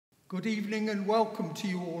Good evening and welcome to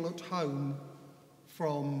you all at home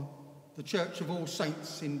from the Church of All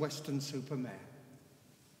Saints in Weston-super-Mare.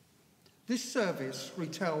 This service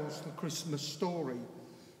retells the Christmas story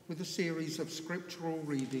with a series of scriptural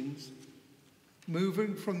readings,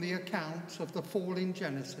 moving from the account of the fall in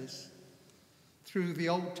Genesis through the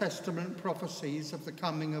Old Testament prophecies of the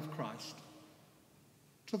coming of Christ,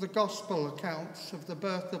 to the Gospel accounts of the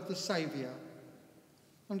birth of the Saviour,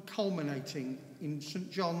 and culminating in St.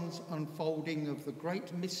 John's unfolding of the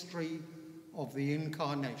great mystery of the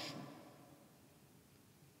Incarnation.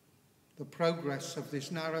 The progress of this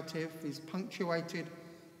narrative is punctuated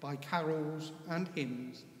by carols and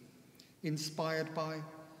hymns, inspired by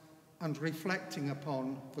and reflecting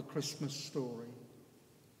upon the Christmas story.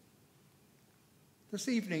 This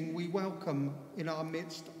evening we welcome in our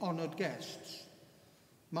midst honoured guests,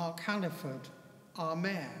 Mark Hannaford, our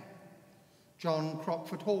Mayor, John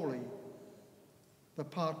Crockford-Hawley,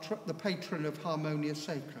 the patron of Harmonia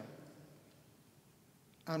Sacra,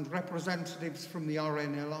 and representatives from the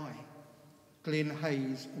RNLI, Glyn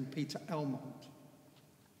Hayes and Peter Elmont.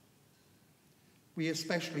 We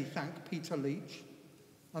especially thank Peter Leach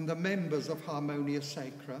and the members of Harmonia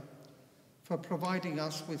Sacra for providing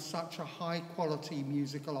us with such a high-quality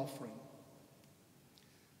musical offering.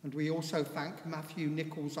 And we also thank Matthew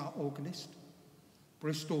Nichols, our organist,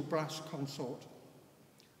 Bristol Brass Consort,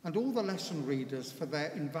 and all the lesson readers for their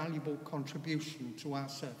invaluable contribution to our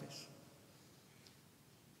service.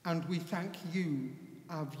 And we thank you,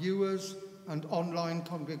 our viewers and online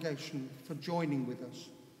congregation, for joining with us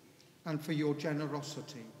and for your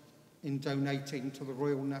generosity in donating to the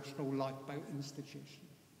Royal National Lifeboat Institution.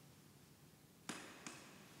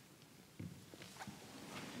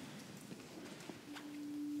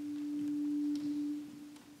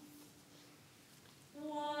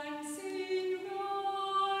 Baby,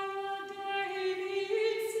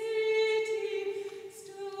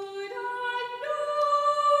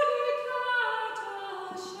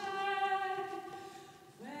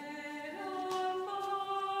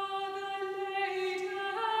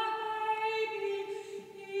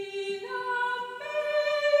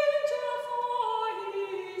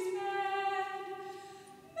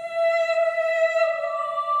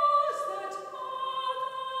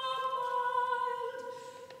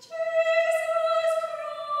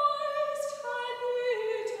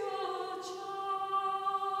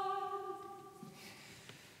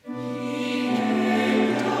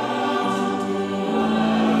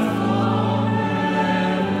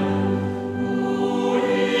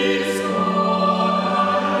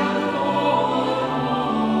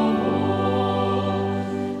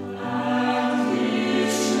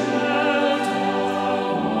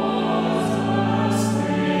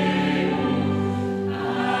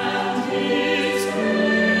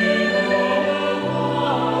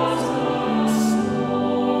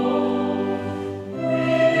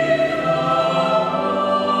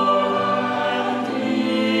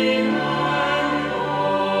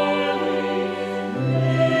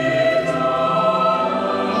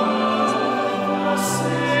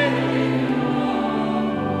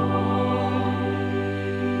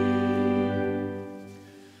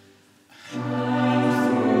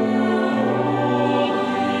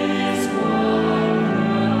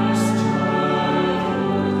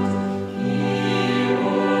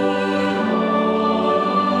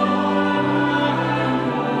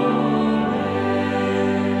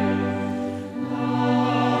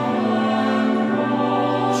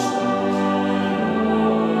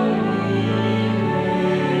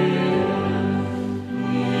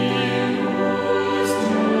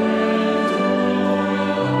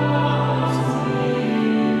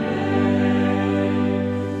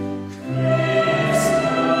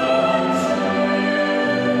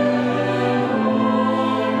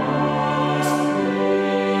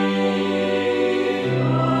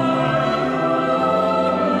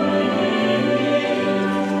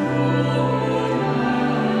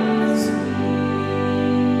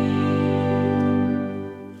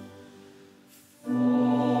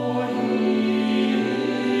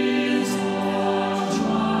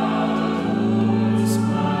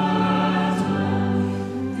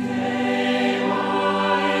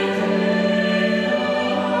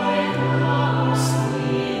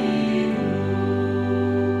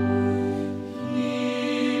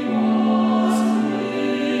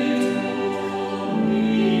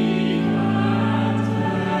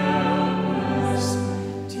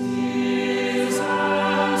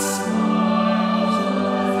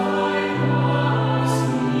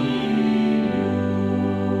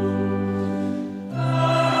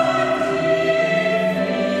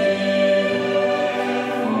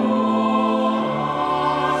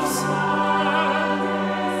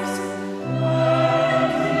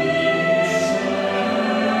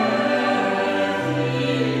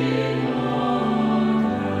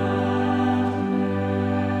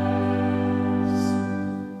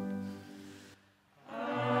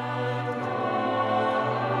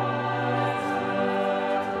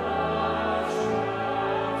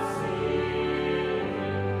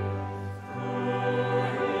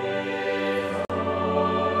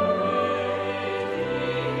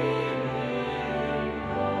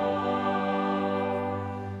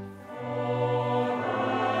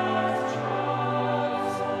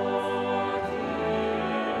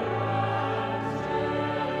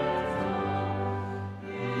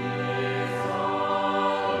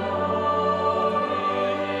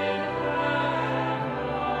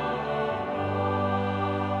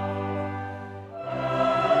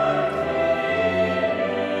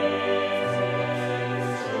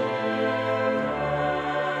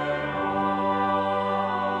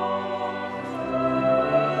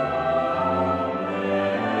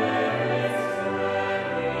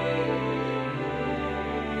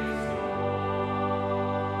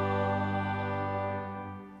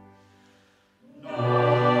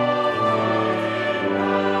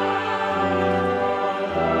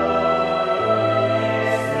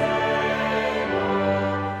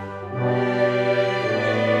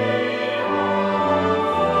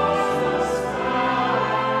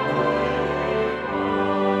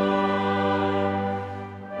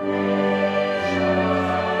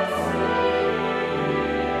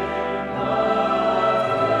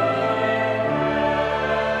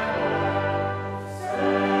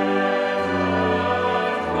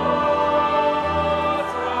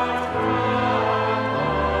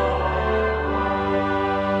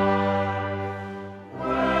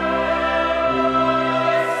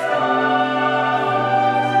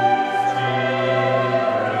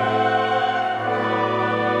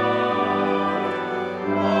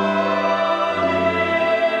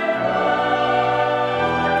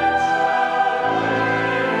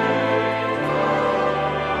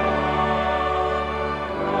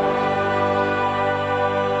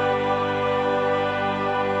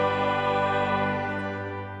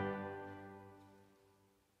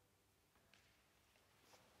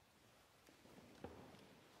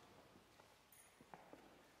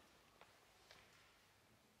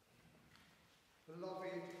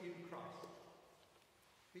 Beloved in Christ,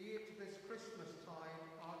 be it this Christmas time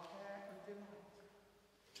our care and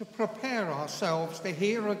delight to prepare ourselves to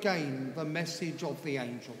hear again the message of the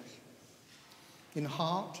angels, in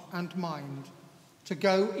heart and mind, to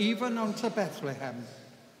go even unto Bethlehem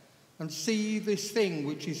and see this thing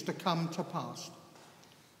which is to come to pass,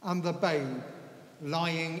 and the babe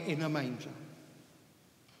lying in a manger.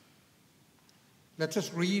 Let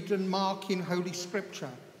us read and mark in Holy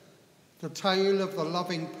Scripture the tale of the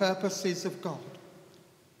loving purposes of God,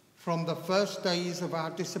 from the first days of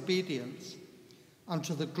our disobedience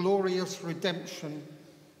unto the glorious redemption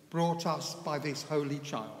brought us by this holy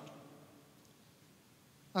child.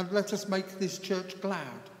 And let us make this church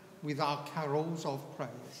glad with our carols of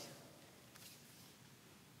praise.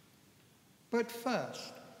 But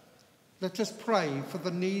first, let us pray for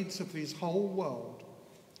the needs of this whole world,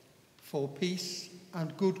 for peace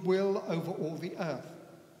and goodwill over all the earth,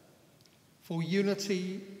 for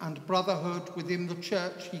unity and brotherhood within the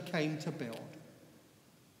church he came to build,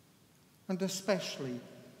 and especially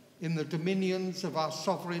in the dominions of our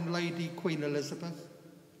sovereign lady, Queen Elizabeth,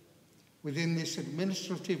 within this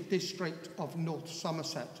administrative district of North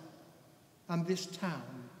Somerset and this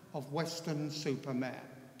town of Weston-super-Mare.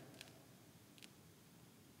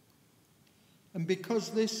 And because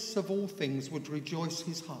this of all things would rejoice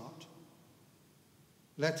his heart,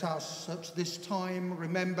 let us at this time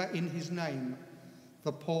remember in his name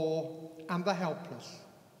the poor and the helpless,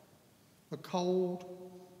 the cold,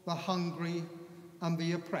 the hungry and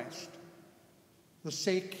the oppressed, the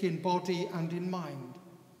sick in body and in mind,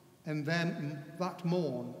 and them that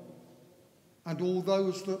mourn, and all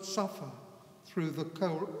those that suffer through the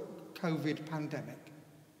COVID pandemic,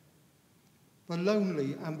 the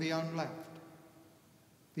lonely and the unloved,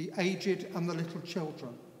 the aged and the little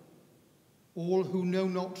children, all who know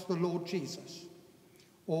not the Lord Jesus,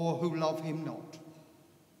 or who love him not,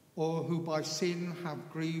 or who by sin have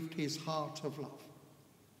grieved his heart of love.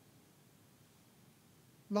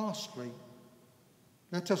 Lastly,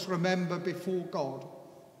 let us remember before God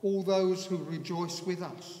all those who rejoice with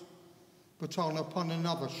us, but on upon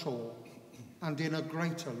another shore and in a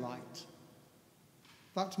greater light.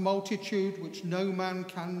 That multitude which no man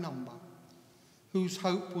can number, whose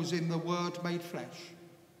hope was in the Word made flesh,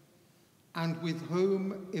 and with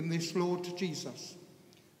whom in this Lord Jesus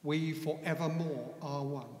we forevermore are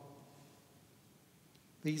one.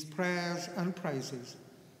 These prayers and praises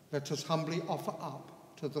let us humbly offer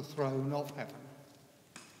up to the throne of heaven.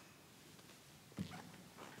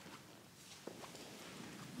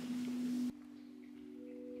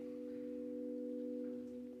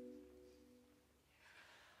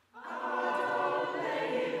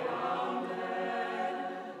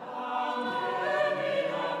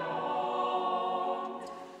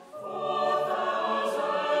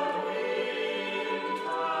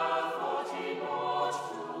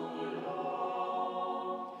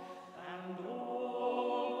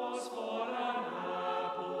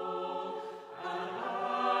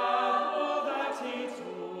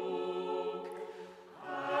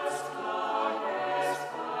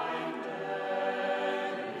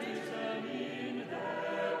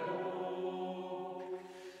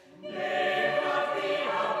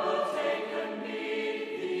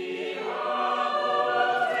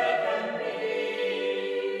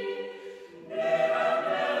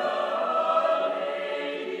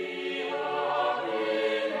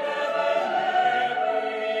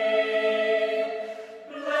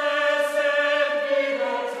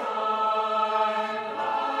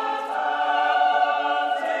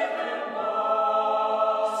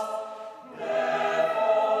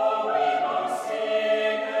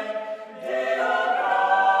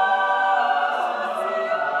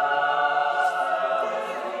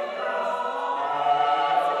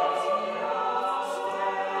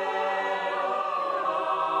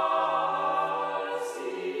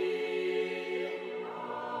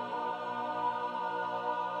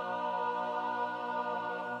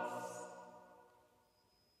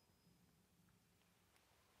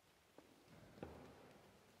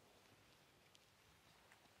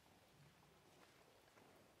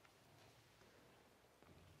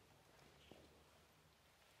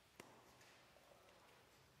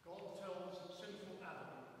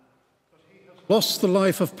 Lost the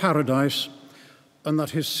life of paradise, and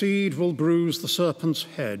that his seed will bruise the serpent's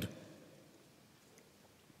head.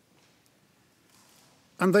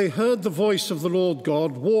 And they heard the voice of the Lord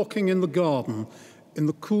God walking in the garden in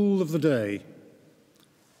the cool of the day.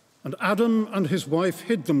 And Adam and his wife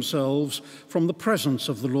hid themselves from the presence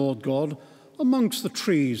of the Lord God amongst the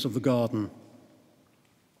trees of the garden.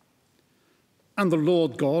 And the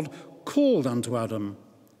Lord God called unto Adam,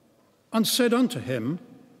 and said unto him,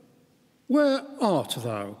 Where art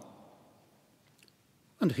thou?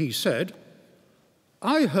 And he said,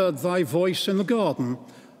 I heard thy voice in the garden,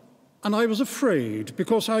 and I was afraid,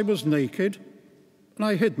 because I was naked, and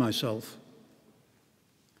I hid myself.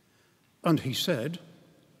 And he said,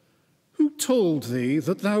 Who told thee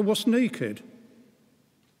that thou wast naked?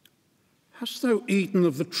 Hast thou eaten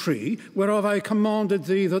of the tree whereof I commanded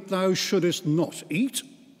thee that thou shouldest not eat?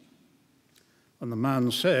 And the man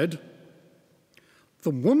said, The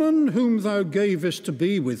woman whom thou gavest to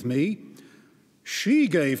be with me, she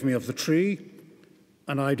gave me of the tree,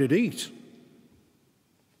 and I did eat.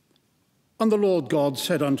 And the Lord God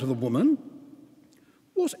said unto the woman,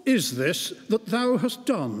 What is this that thou hast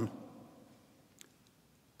done?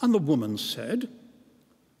 And the woman said,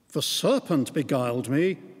 The serpent beguiled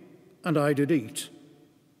me, and I did eat.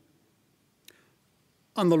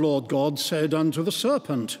 And the Lord God said unto the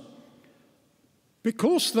serpent,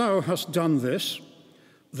 Because thou hast done this,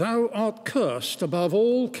 thou art cursed above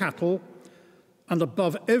all cattle and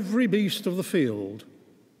above every beast of the field.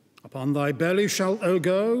 Upon thy belly shalt thou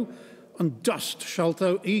go, and dust shalt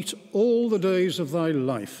thou eat all the days of thy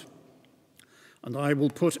life. And I will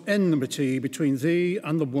put enmity between thee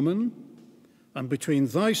and the woman, and between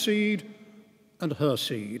thy seed and her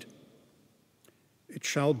seed. It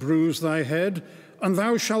shall bruise thy head, and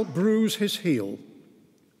thou shalt bruise his heel.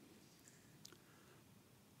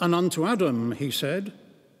 And unto Adam he said,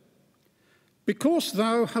 Because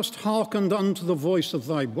thou hast hearkened unto the voice of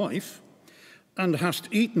thy wife, and hast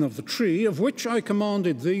eaten of the tree of which I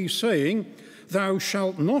commanded thee, saying, Thou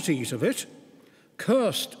shalt not eat of it,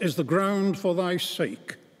 cursed is the ground for thy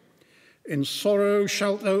sake. In sorrow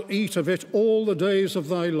shalt thou eat of it all the days of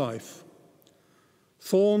thy life.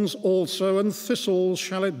 Thorns also and thistles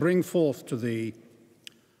shall it bring forth to thee.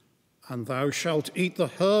 And thou shalt eat the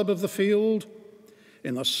herb of the field.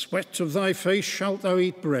 In the sweat of thy face shalt thou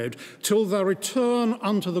eat bread, till thou return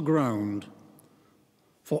unto the ground.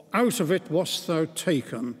 For out of it wast thou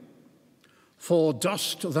taken. For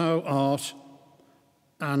dust thou art,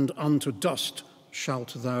 and unto dust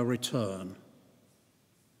shalt thou return.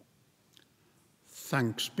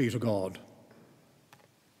 Thanks be to God.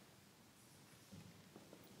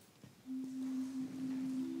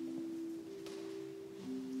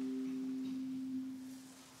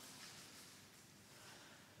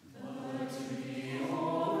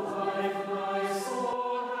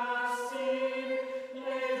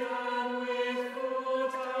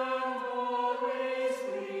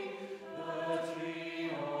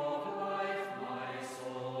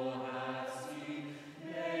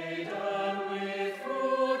 Laden with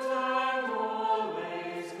fruit and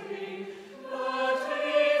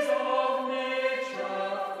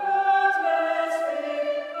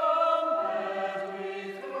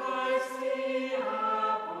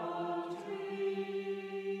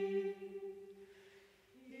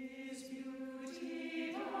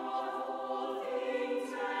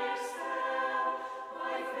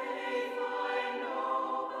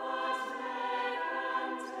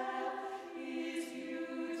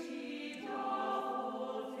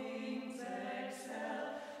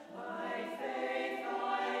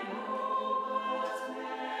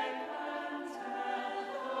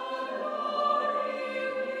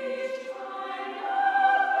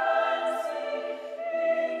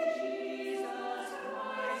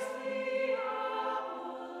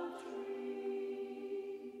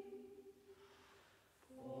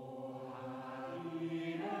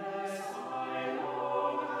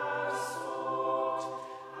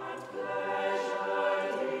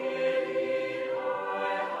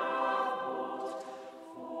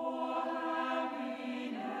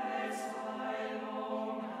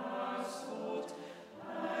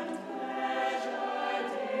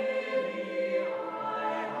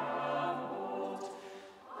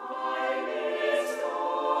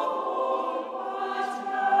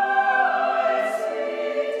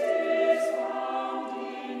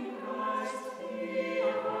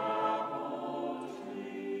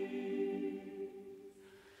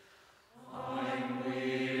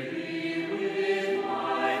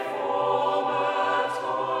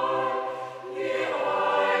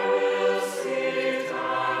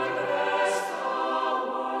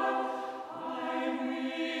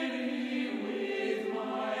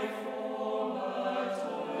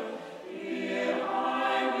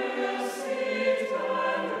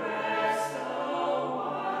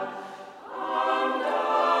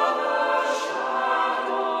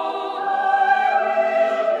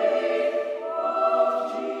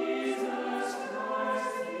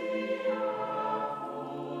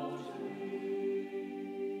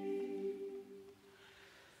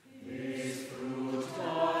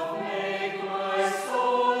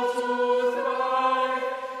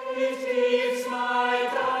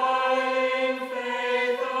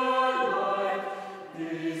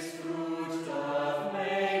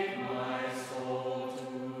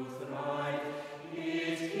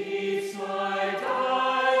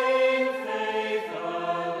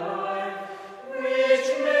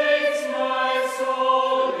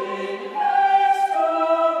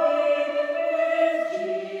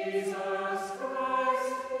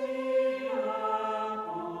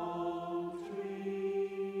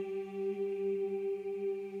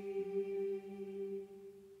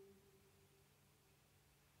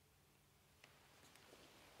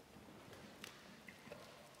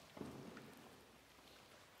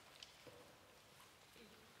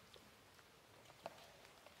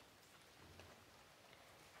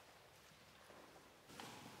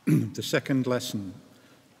The second lesson.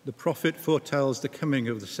 The prophet foretells the coming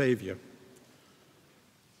of the Saviour.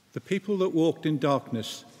 The people that walked in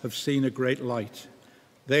darkness have seen a great light.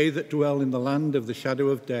 They that dwell in the land of the shadow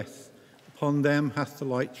of death, upon them hath the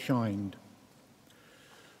light shined.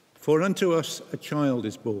 For unto us a child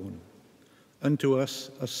is born, unto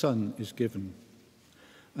us a son is given,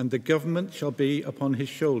 and the government shall be upon his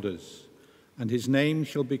shoulders, and his name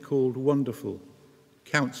shall be called Wonderful,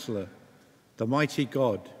 Counselor, the Mighty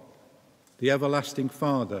God, the Everlasting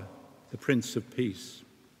Father, the Prince of Peace.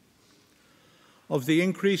 Of the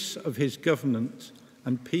increase of his government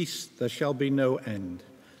and peace there shall be no end,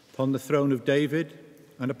 upon the throne of David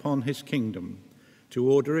and upon his kingdom,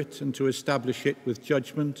 to order it and to establish it with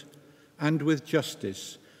judgment and with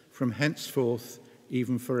justice from henceforth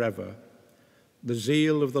even forever. The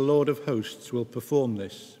zeal of the Lord of hosts will perform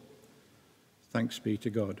this. Thanks be to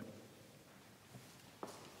God.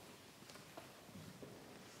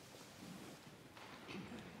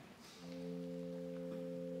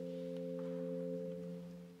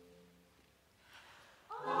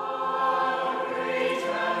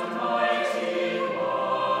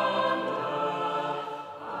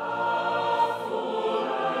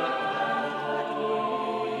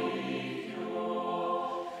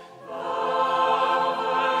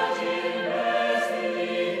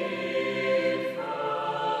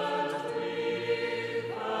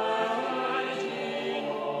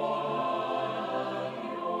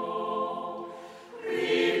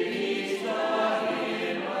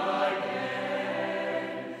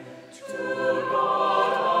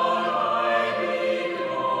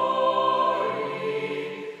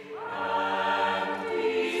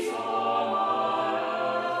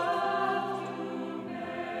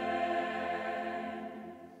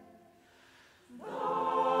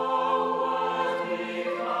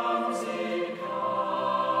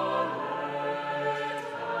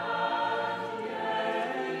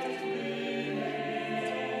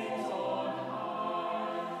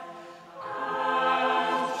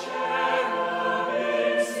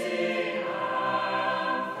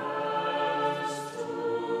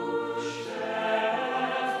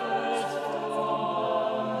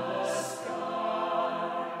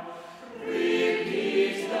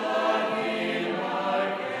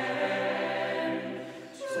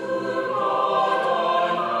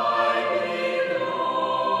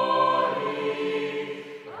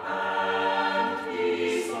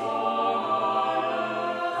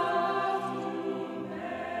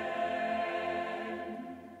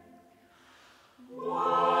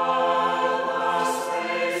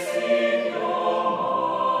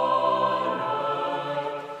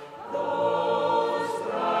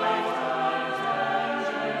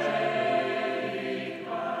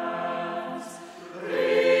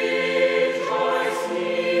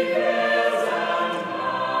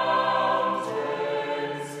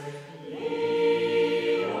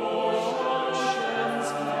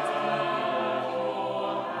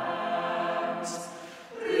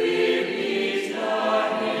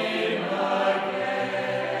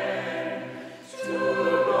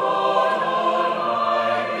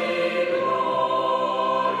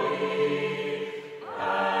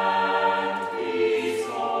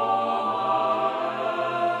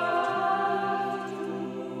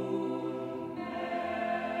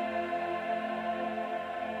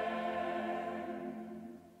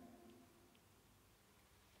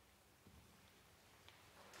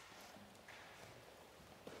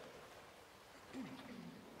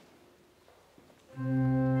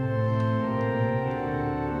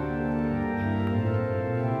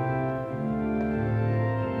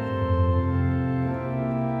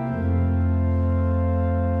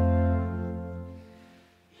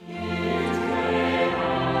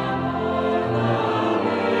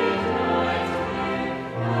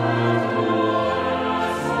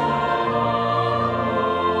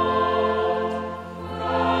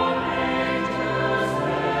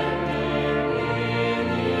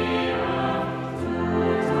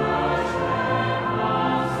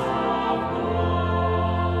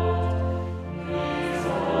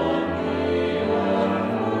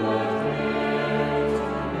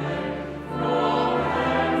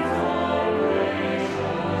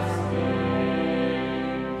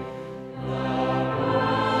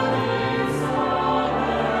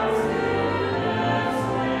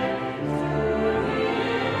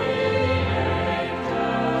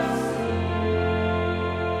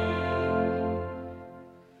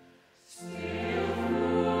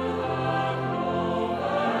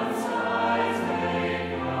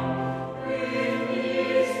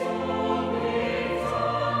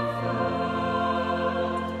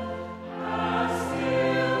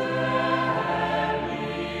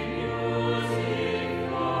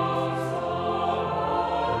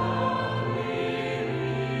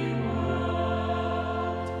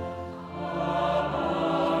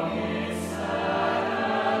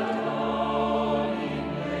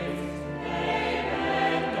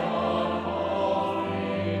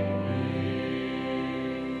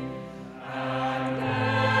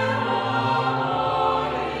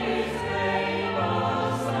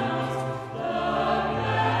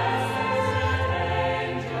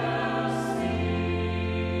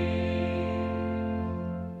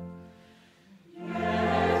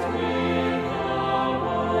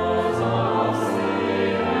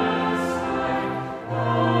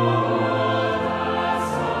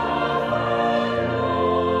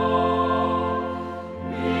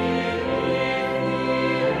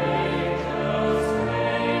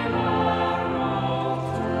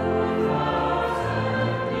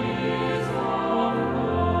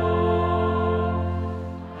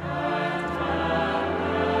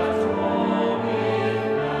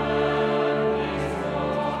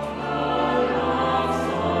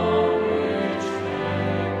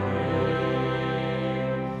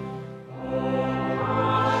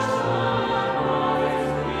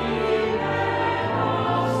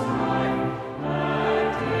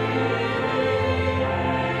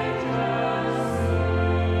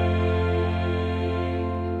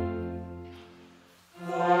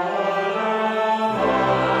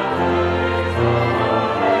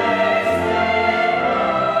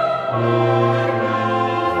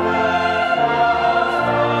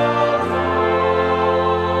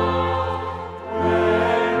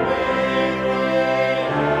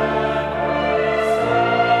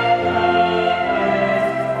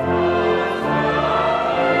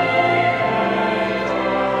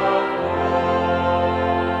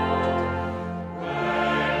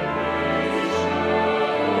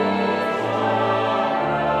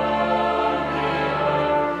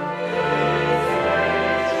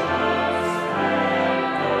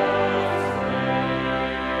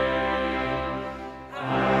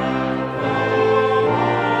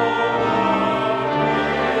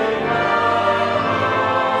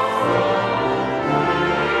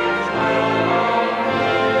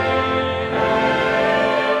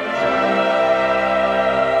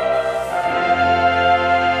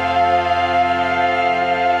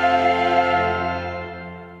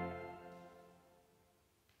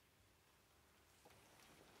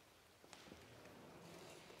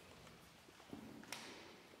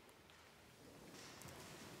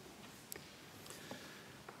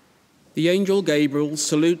 The angel Gabriel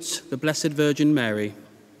salutes the Blessed Virgin Mary.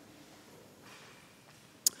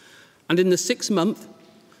 And in the 6th month,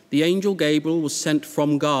 the angel Gabriel was sent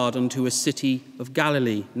from God unto a city of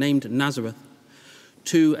Galilee named Nazareth,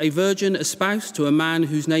 to a virgin espoused to a man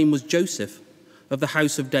whose name was Joseph, of the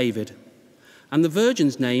house of David. And the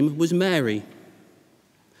virgin's name was Mary.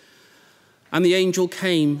 And the angel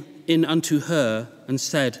came in unto her and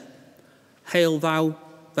said, Hail thou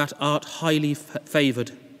that art highly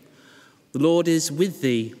favoured. The Lord is with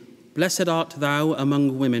thee. Blessed art thou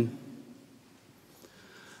among women.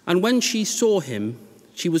 And when she saw him,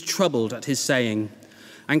 she was troubled at his saying,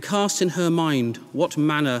 and cast in her mind what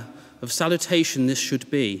manner of salutation this should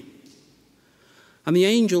be. And the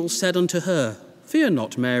angel said unto her, Fear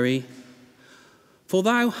not, Mary, for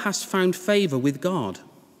thou hast found favour with God.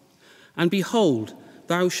 And behold,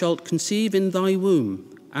 thou shalt conceive in thy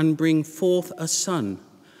womb, and bring forth a son,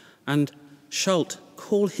 and shalt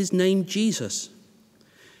call his name Jesus.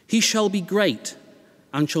 He shall be great,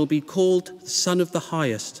 and shall be called the Son of the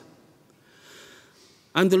Highest.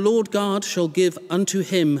 And the Lord God shall give unto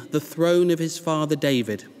him the throne of his father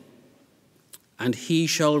David, and he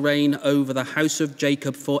shall reign over the house of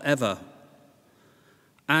Jacob for ever,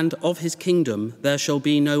 and of his kingdom there shall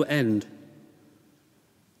be no end.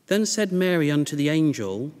 Then said Mary unto the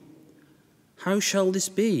angel, How shall this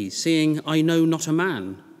be, seeing I know not a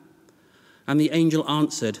man? And the angel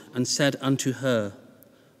answered and said unto her,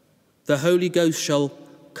 The Holy Ghost shall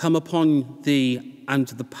come upon thee, and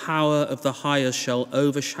the power of the Highest shall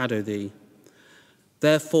overshadow thee.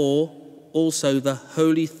 Therefore also the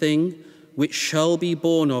holy thing which shall be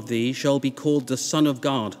born of thee shall be called the Son of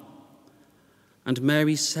God. And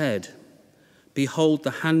Mary said, Behold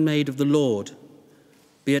the handmaid of the Lord,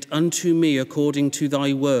 be it unto me according to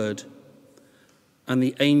thy word. And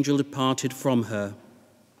the angel departed from her.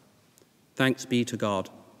 Thanks be to God.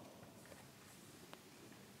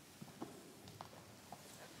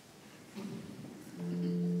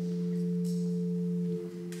 Be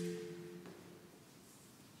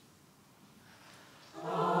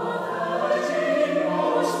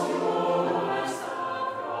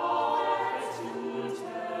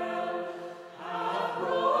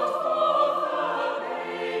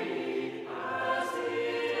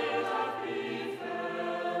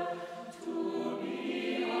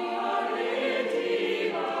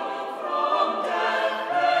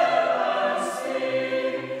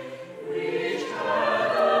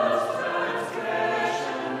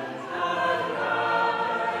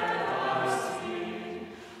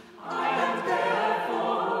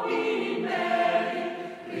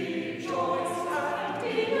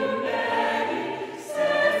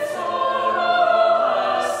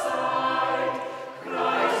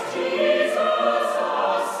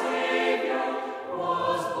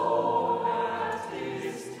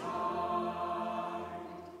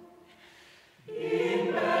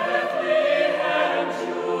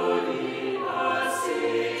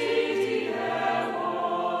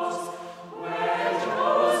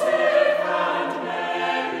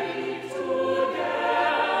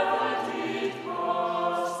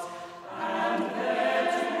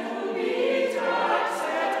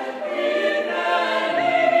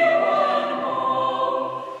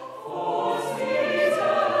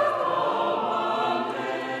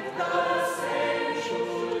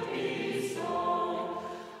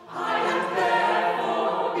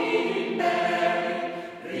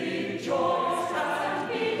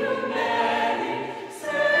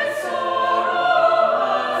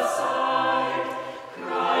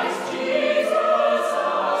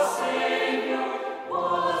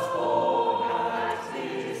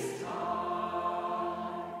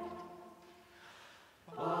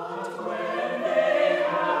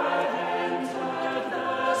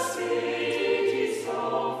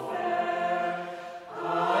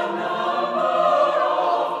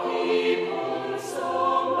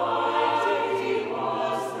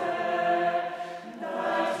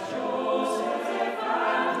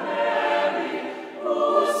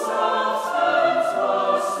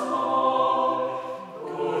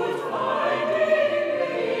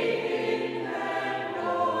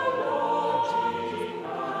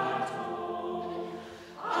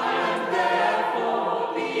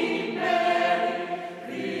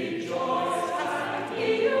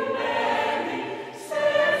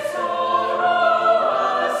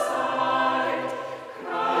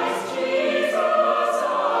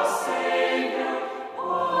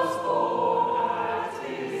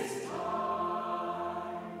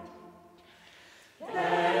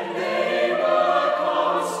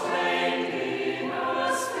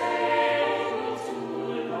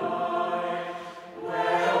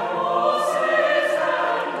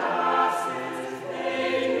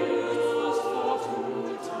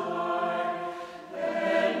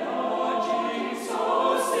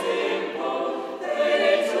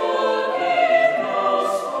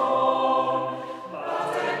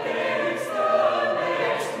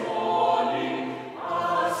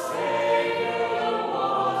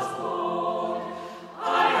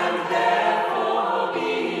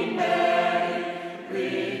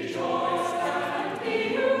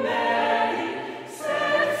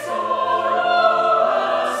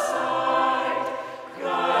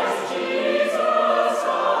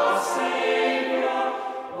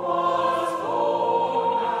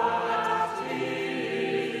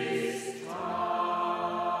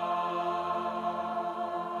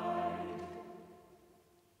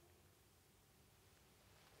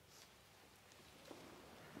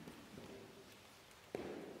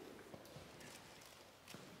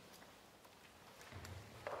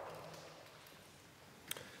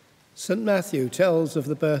St. Matthew tells of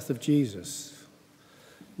the birth of Jesus.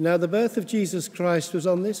 Now the birth of Jesus Christ was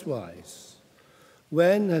on this wise.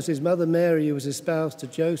 When, as his mother Mary was espoused to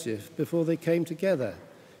Joseph, before they came together,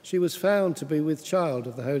 she was found to be with child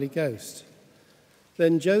of the Holy Ghost.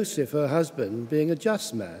 Then Joseph, her husband, being a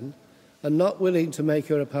just man, and not willing to make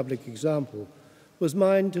her a public example, was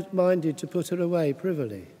minded to put her away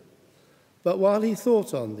privily. But while he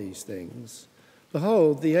thought on these things,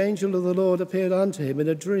 behold, the angel of the Lord appeared unto him in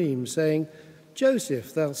a dream, saying,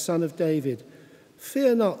 Joseph, thou son of David,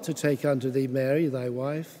 fear not to take unto thee Mary thy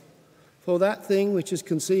wife, for that thing which is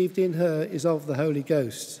conceived in her is of the Holy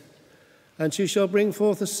Ghost. And she shall bring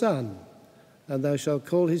forth a son, and thou shalt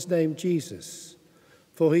call his name Jesus,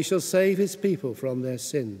 for he shall save his people from their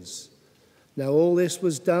sins. Now all this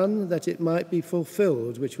was done that it might be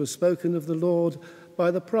fulfilled, which was spoken of the Lord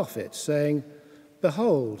by the prophet, saying,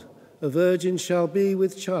 Behold, a virgin shall be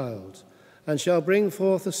with child, and shall bring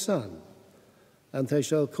forth a son, and they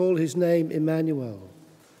shall call his name Emmanuel,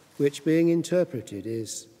 which being interpreted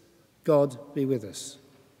is, God be with us.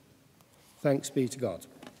 Thanks be to God.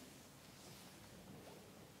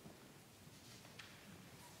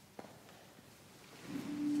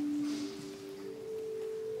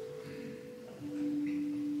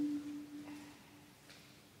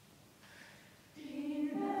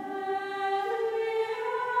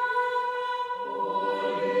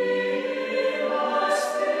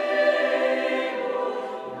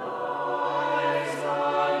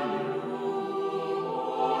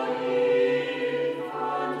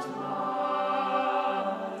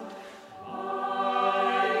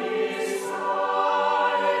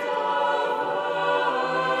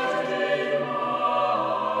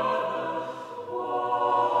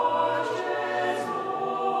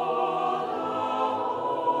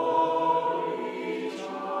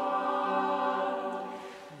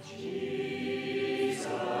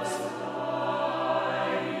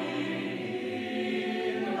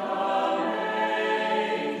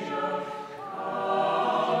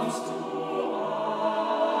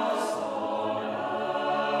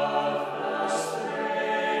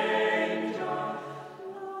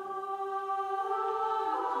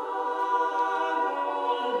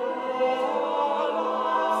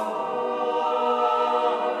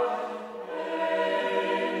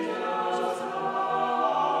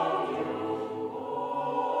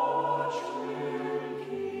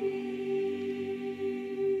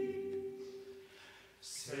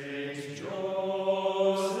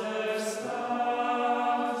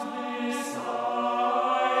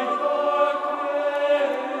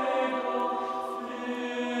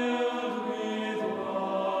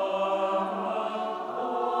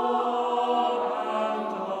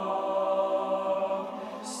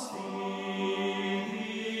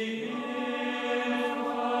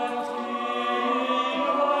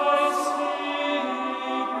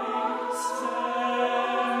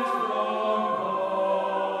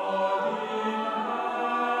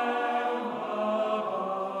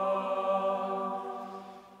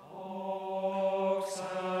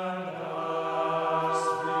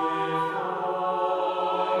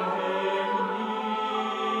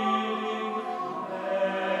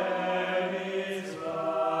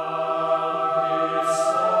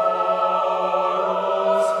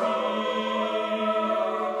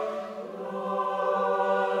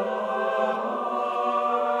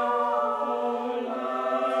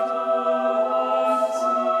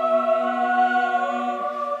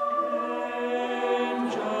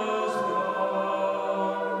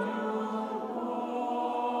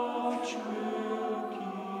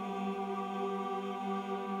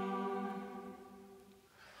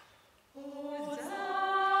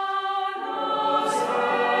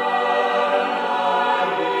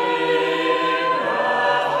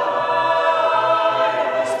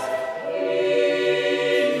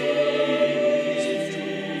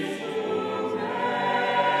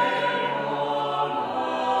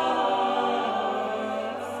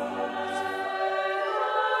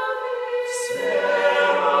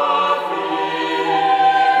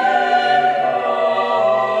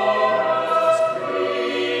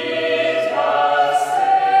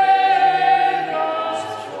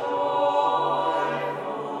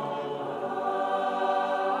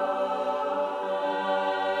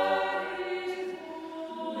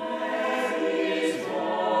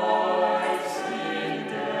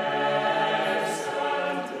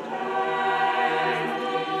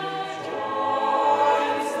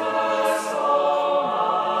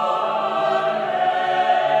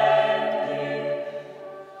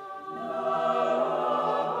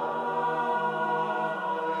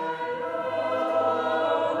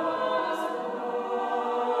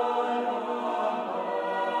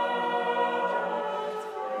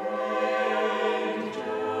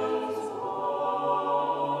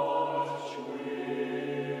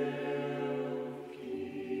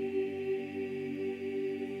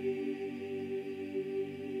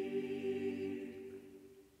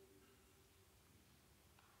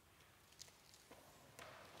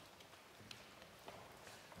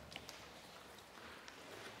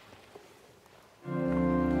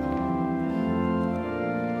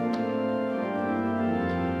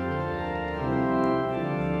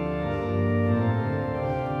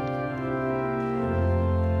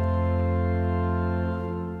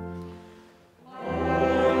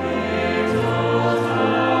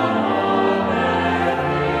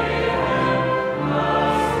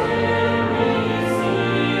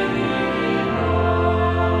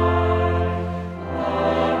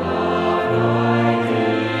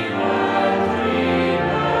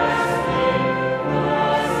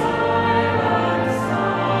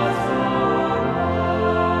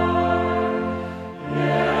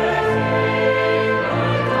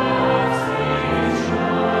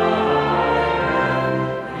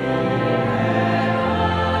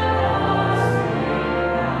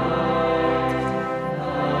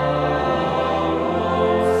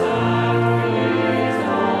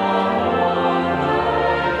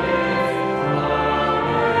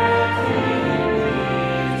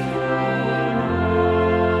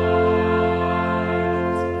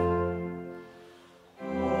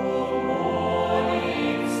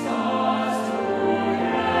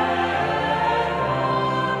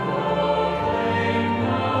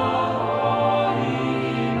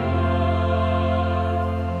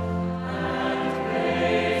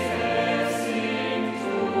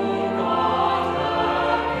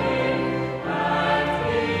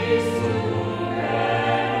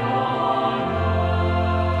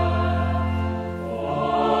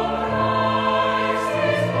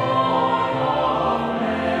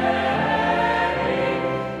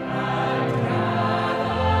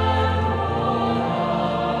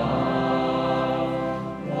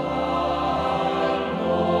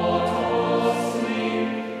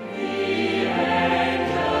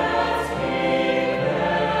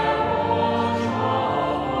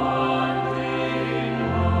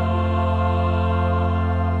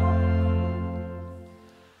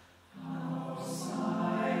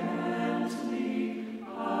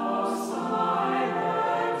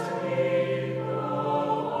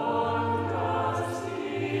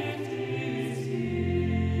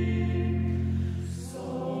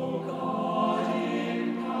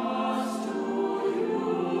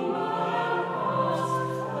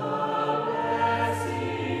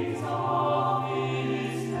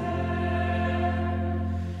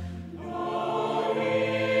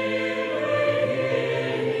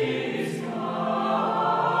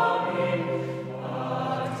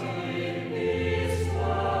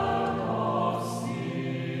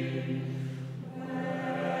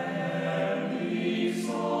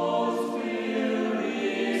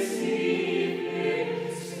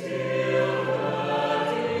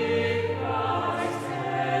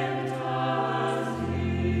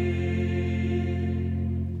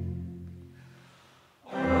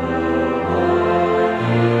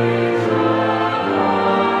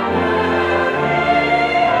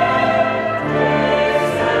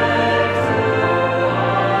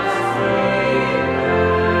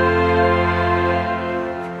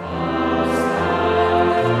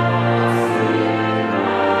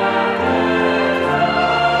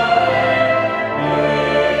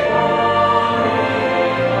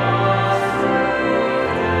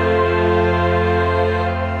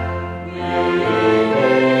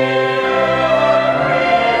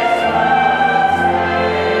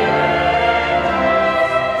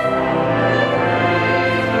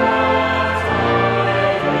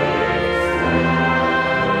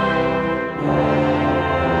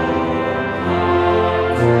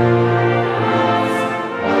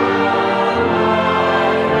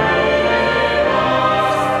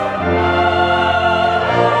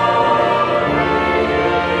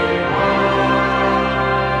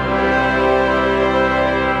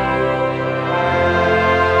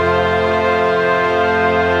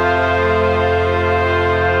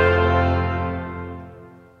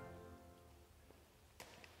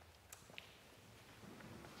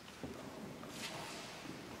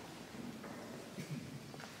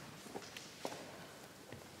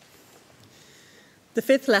 The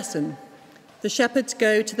fifth lesson, the shepherds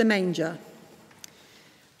go to the manger.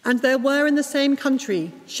 And there were in the same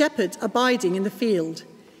country shepherds abiding in the field,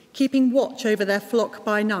 keeping watch over their flock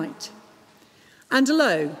by night. And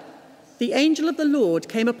lo, the angel of the Lord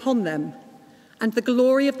came upon them, and the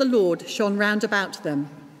glory of the Lord shone round about them,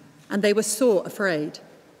 and they were sore afraid.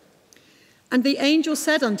 And the angel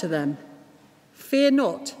said unto them, Fear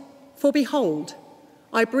not, for behold,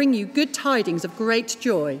 I bring you good tidings of great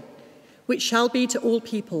joy, which shall be to all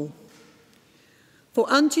people. For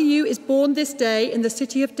unto you is born this day in the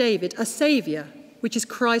city of David a Saviour, which is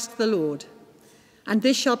Christ the Lord. And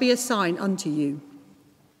this shall be a sign unto you.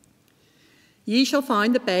 Ye shall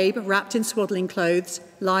find the babe wrapped in swaddling clothes,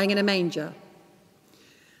 lying in a manger.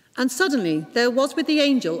 And suddenly there was with the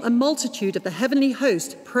angel a multitude of the heavenly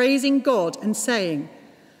host, praising God and saying,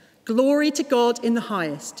 Glory to God in the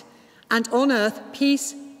highest, and on earth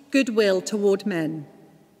peace, goodwill toward men.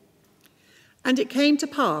 And it came to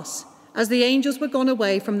pass, as the angels were gone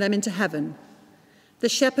away from them into heaven, the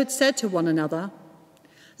shepherds said to one another,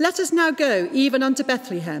 Let us now go even unto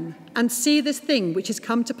Bethlehem, and see this thing which is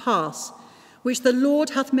come to pass, which the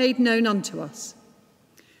Lord hath made known unto us.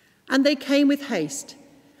 And they came with haste,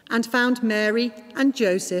 and found Mary and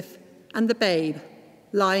Joseph and the babe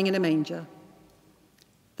lying in a manger.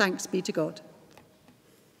 Thanks be to God.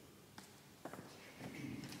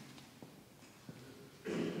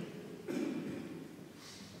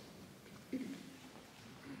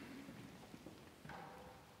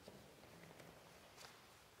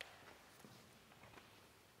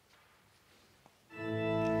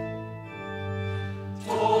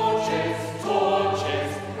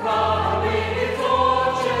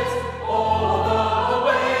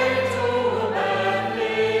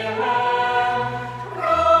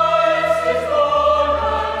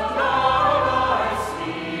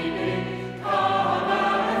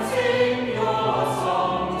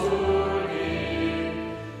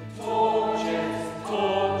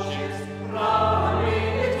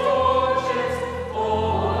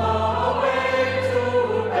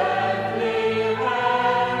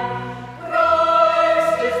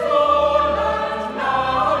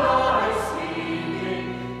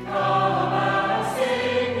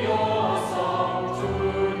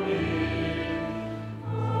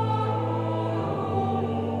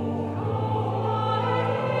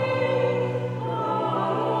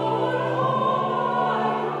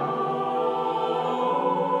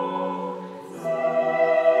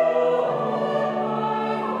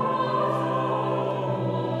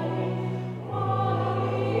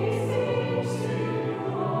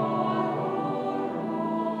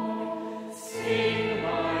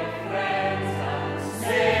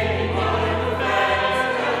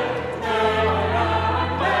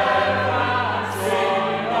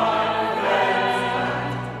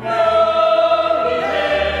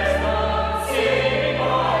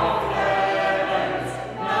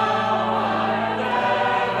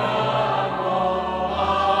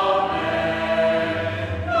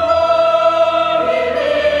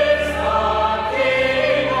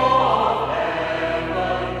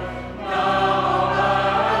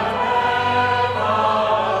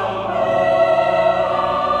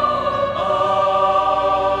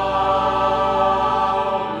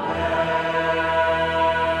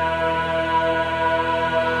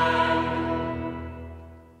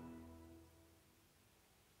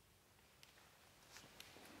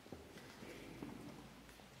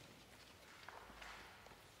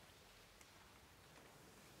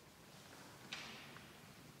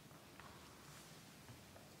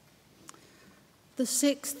 The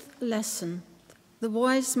sixth lesson. The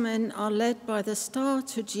wise men are led by the star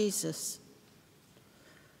to Jesus.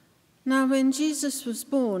 Now when Jesus was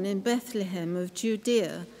born in Bethlehem of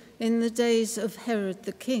Judea in the days of Herod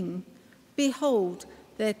the king, behold,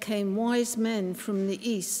 there came wise men from the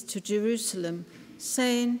east to Jerusalem,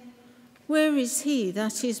 saying, Where is he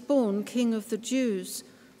that is born King of the Jews?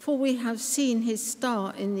 For we have seen his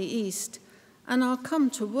star in the east, and are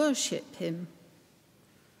come to worship him.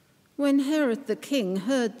 When Herod the king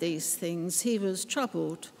heard these things, he was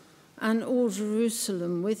troubled, and all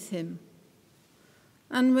Jerusalem with him.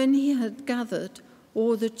 And when he had gathered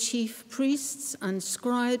all the chief priests and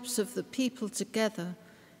scribes of the people together,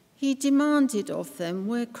 he demanded of them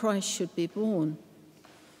where Christ should be born.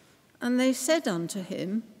 And they said unto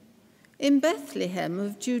him, In Bethlehem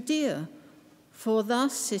of Judea, for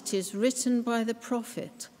thus it is written by the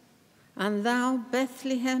prophet, And thou,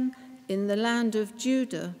 Bethlehem, in the land of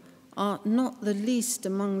Judah, art not the least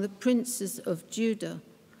among the princes of Judah,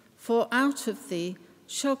 for out of thee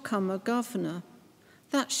shall come a governor,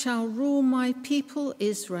 that shall rule my people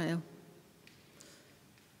Israel.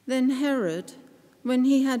 Then Herod, when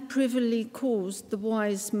he had privily caused the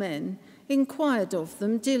wise men, inquired of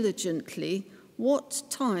them diligently what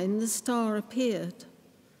time the star appeared.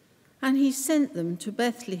 And he sent them to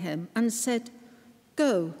Bethlehem and said,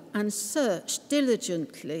 "Go and search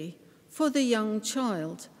diligently for the young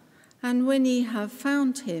child, and when ye have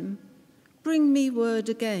found him, bring me word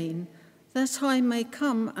again, that I may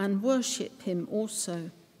come and worship him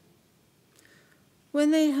also."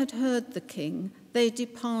 When they had heard the king, they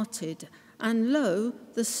departed, and lo,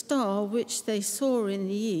 the star which they saw in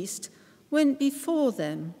the east went before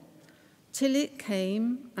them, till it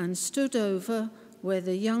came and stood over where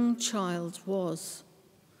the young child was.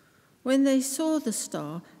 When they saw the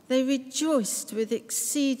star, they rejoiced with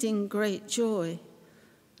exceeding great joy.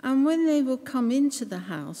 And when they were come into the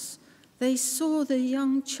house, they saw the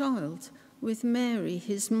young child with Mary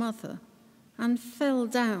his mother, and fell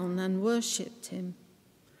down and worshipped him.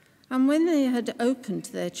 And when they had opened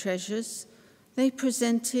their treasures, they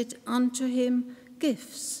presented unto him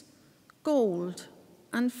gifts, gold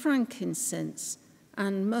and frankincense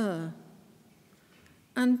and myrrh.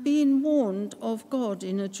 And being warned of God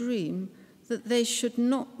in a dream that they should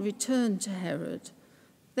not return to Herod,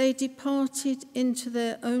 they departed into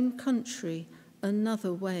their own country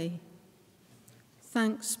another way.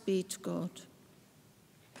 Thanks be to God.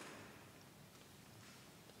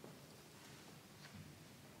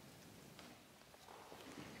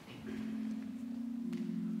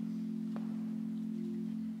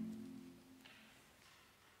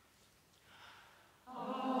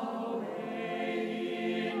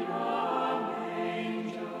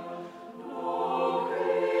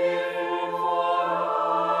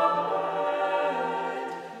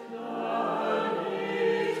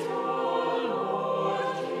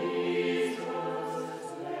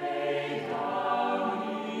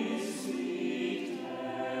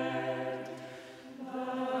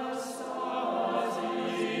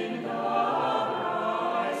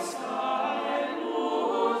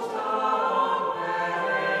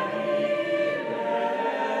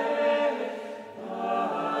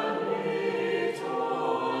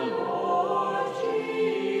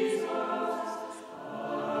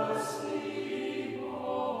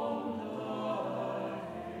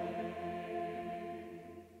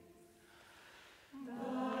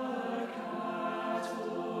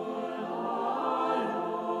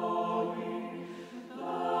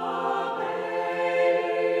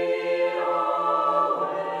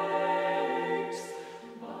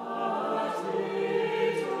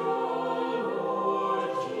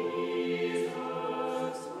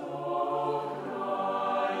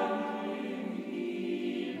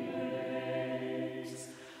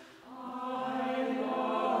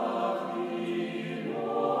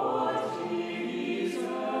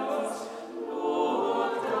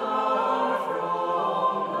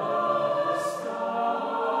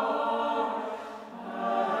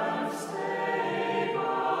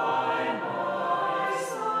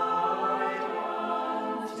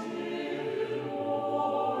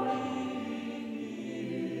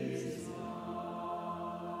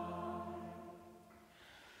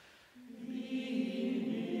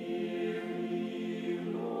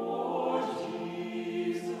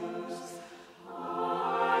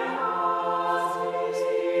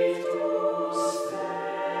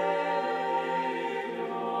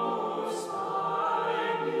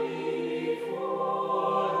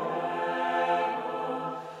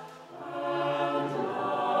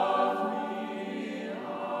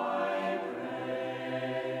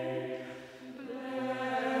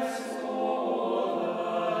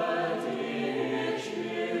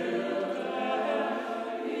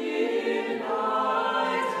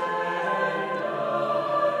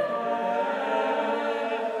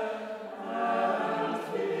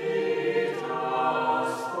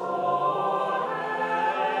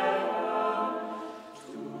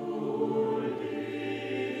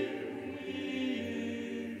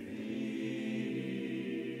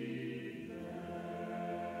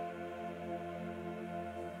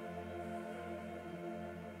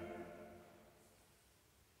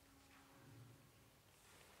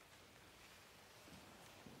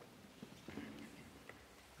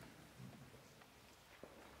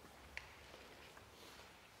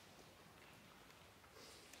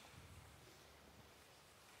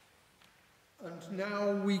 And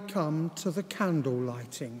now we come to the candle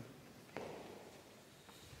lighting.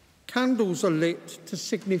 Candles are lit to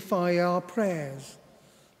signify our prayers,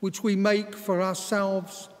 which we make for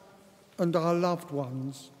ourselves and our loved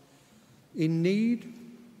ones, in need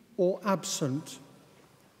or absent,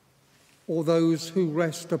 or those who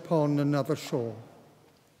rest upon another shore.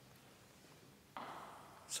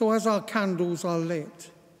 So as our candles are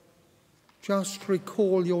lit, Just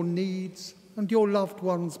recall your needs and your loved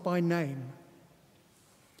ones by name,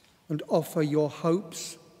 and offer your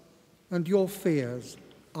hopes and your fears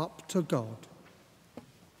up to God.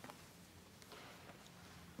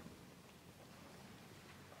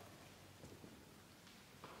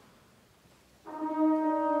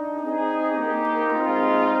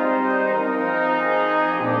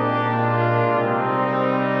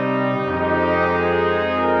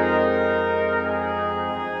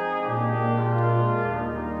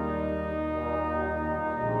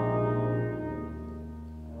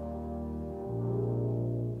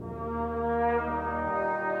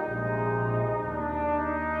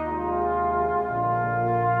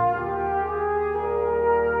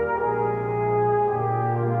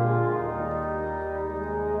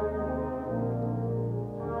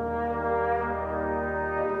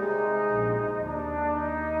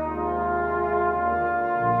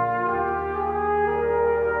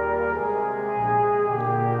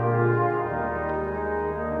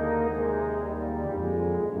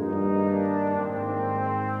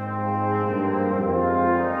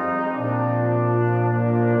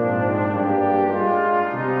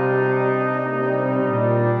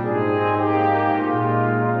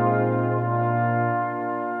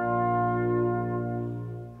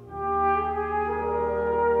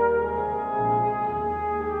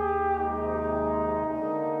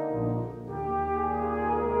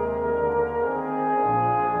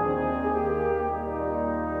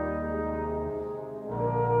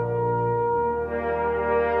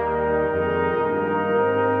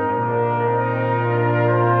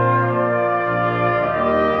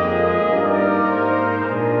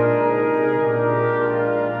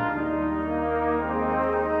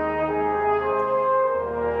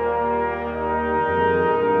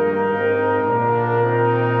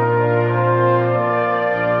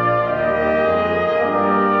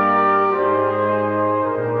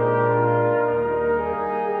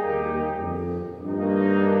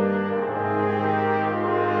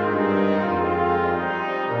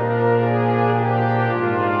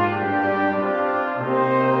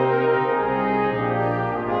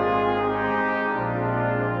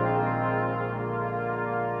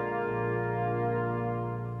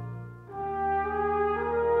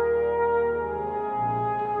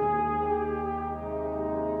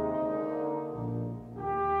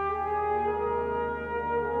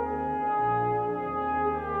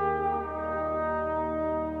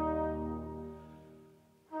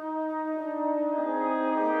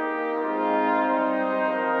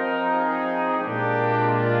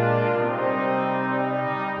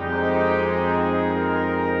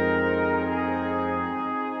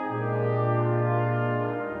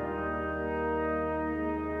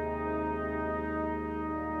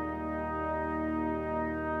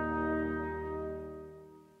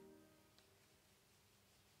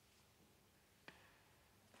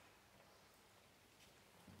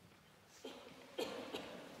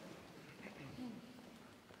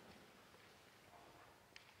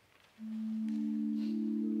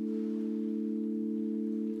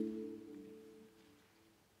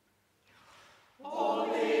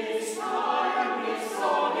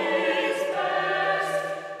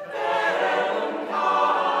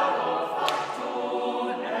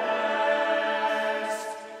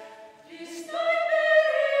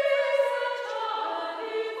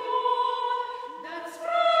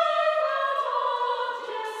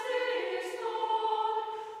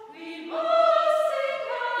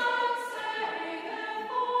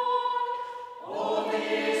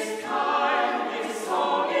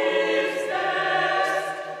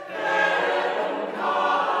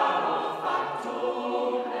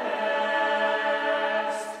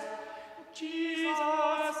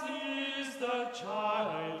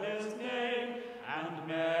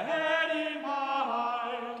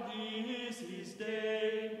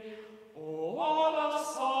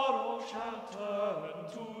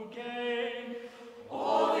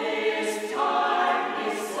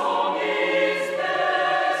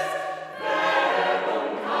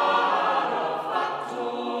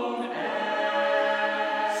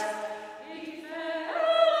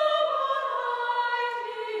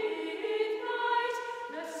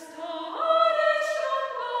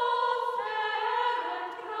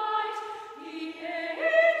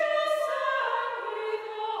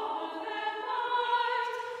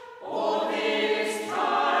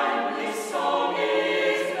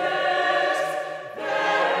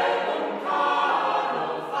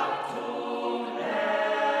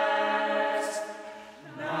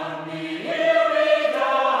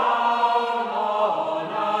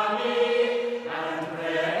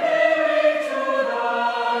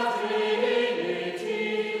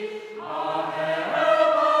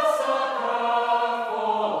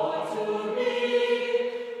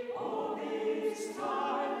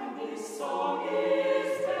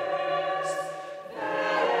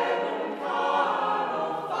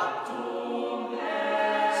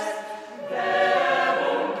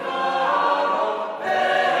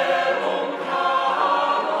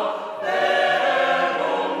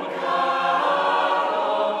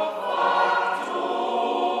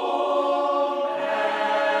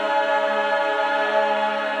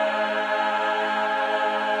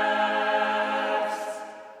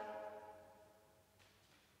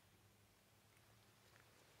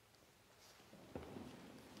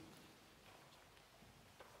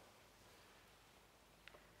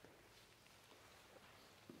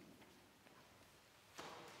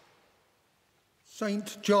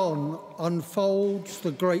 St. John unfolds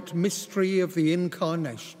the great mystery of the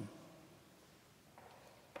Incarnation.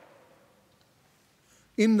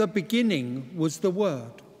 In the beginning was the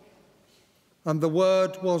Word, and the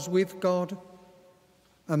Word was with God,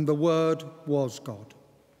 and the Word was God.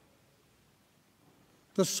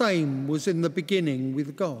 The same was in the beginning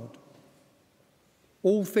with God.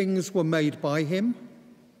 All things were made by him,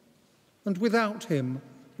 and without him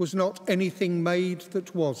was not anything made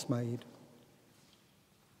that was made.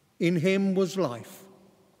 In him was life,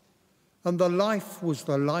 and the life was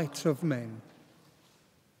the light of men.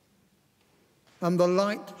 And the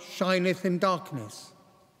light shineth in darkness,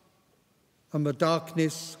 and the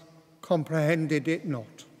darkness comprehended it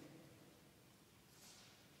not.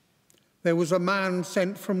 There was a man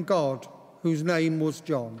sent from God whose name was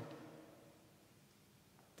John.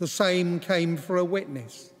 The same came for a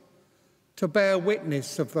witness, to bear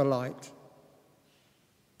witness of the light,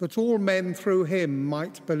 that all men through him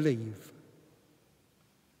might believe.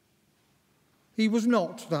 He was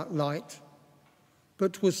not that light,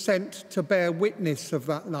 but was sent to bear witness of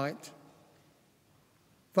that light.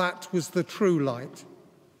 That was the true light,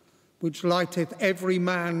 which lighteth every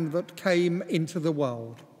man that came into the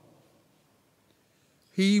world.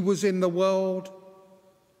 He was in the world,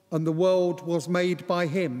 and the world was made by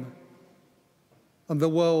him, and the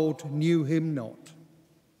world knew him not.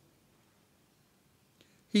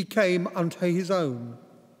 He came unto his own,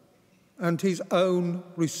 and his own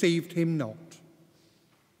received him not.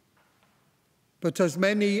 But as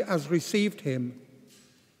many as received him,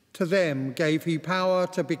 to them gave he power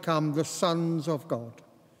to become the sons of God,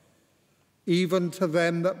 even to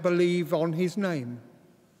them that believe on his name,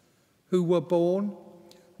 who were born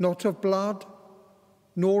not of blood,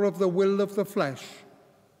 nor of the will of the flesh,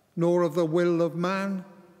 nor of the will of man,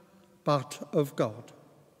 but of God.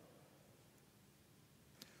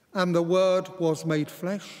 And the Word was made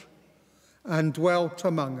flesh and dwelt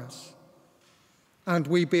among us, and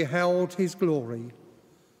we beheld his glory,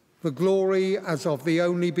 the glory as of the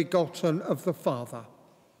only begotten of the Father,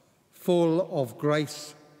 full of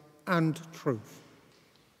grace and truth.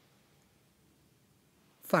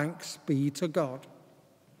 Thanks be to God.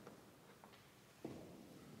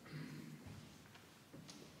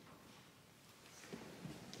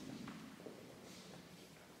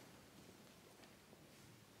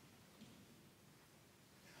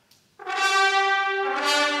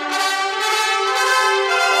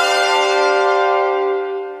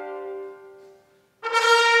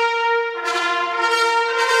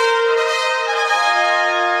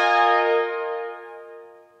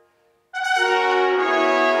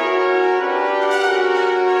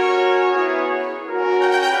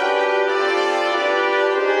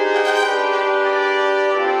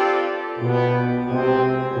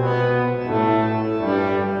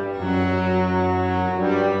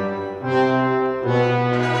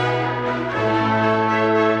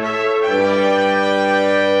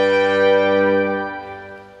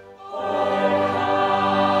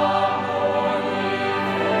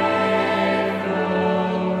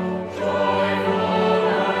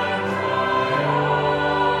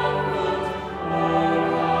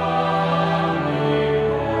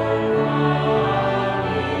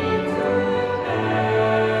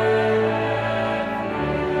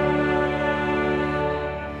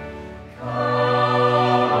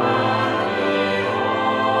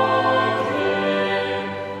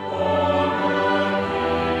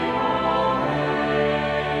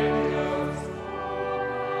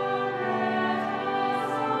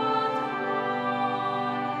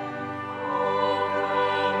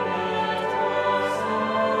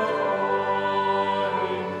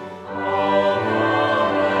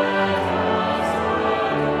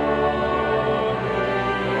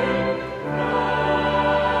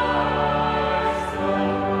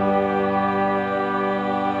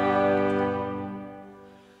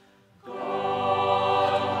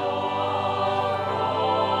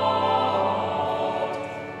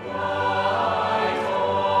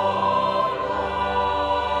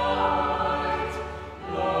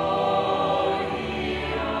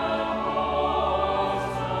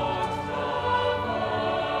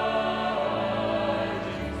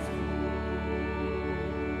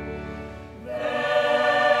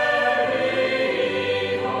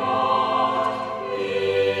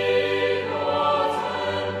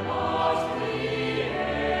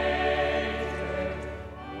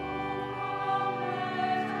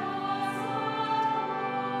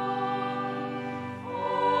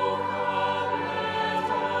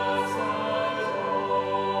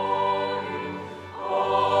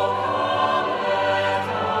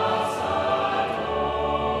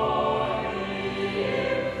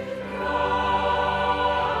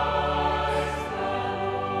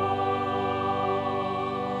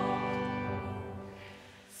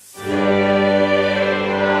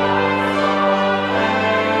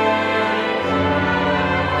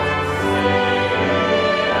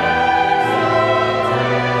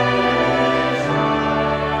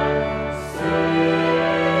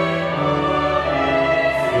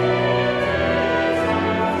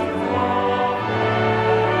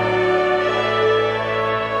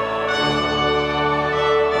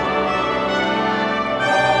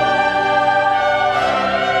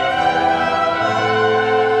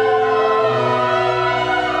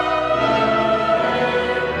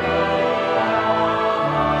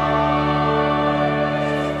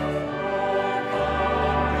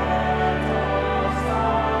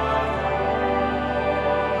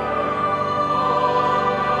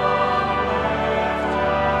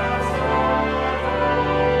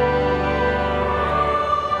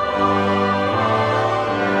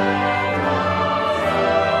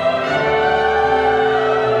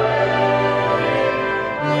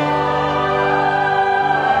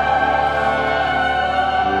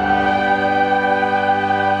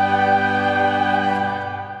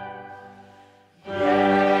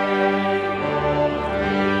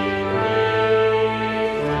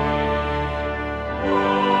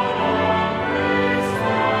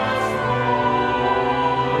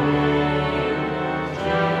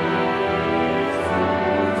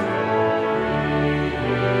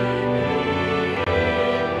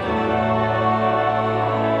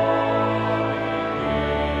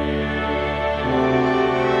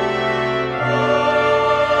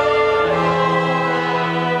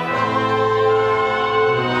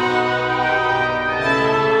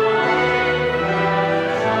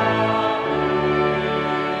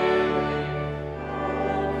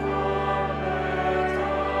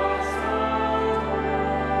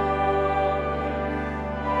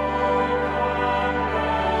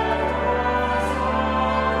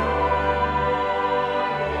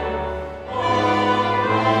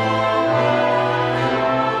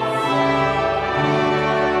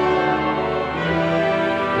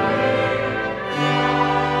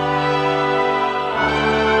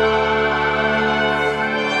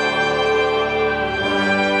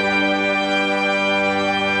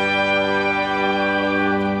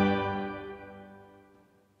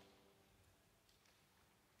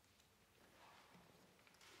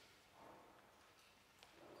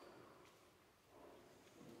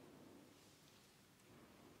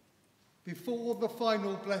 Before the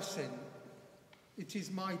final blessing, it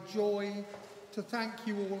is my joy to thank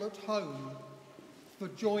you all at home for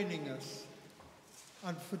joining us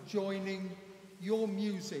and for joining your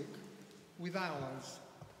music with ours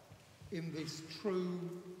in this true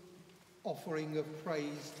offering of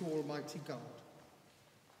praise to Almighty God.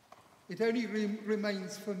 It only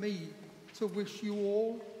remains for me to wish you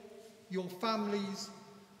all, your families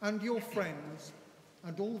and your friends,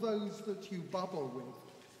 and all those that you bubble with,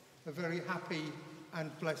 a very happy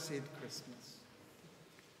and blessed Christmas.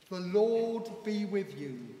 The Lord be with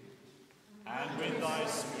you. And with thy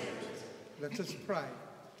spirit. Let us pray.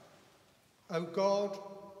 O God,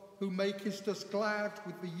 who makest us glad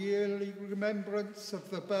with the yearly remembrance of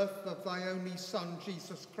the birth of thy only Son,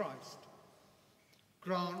 Jesus Christ,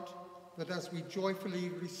 grant that as we joyfully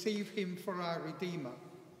receive him for our Redeemer,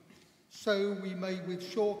 so we may with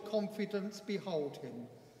sure confidence behold him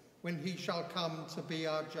when he shall come to be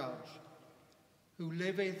our judge, who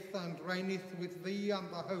liveth and reigneth with thee and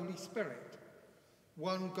the Holy Spirit,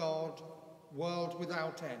 one God, world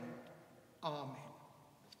without end. Amen.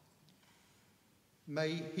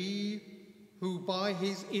 May he who by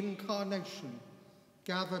his incarnation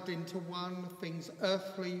gathered into one things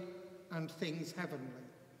earthly and things heavenly,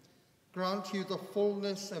 grant you the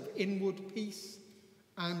fullness of inward peace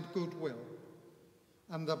and goodwill,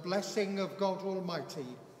 and the blessing of God Almighty,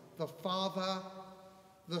 the Father,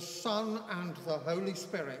 the Son, and the Holy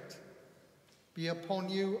Spirit be upon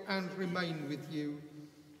you and remain with you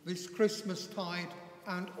this Christmastide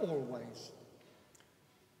and always.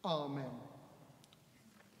 Amen.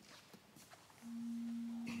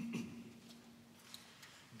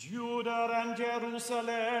 Judah and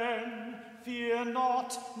Jerusalem, fear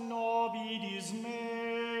not, nor be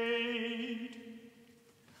dismayed.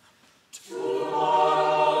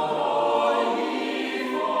 Tomorrow go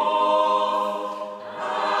ye forth,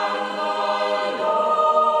 and the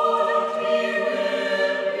Lord he will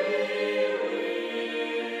be with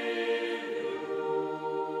you.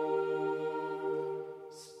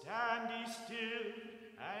 Stand ye still,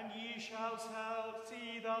 and ye shall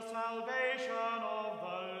see the salvation of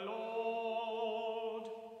the Lord.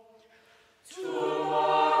 Tomorrow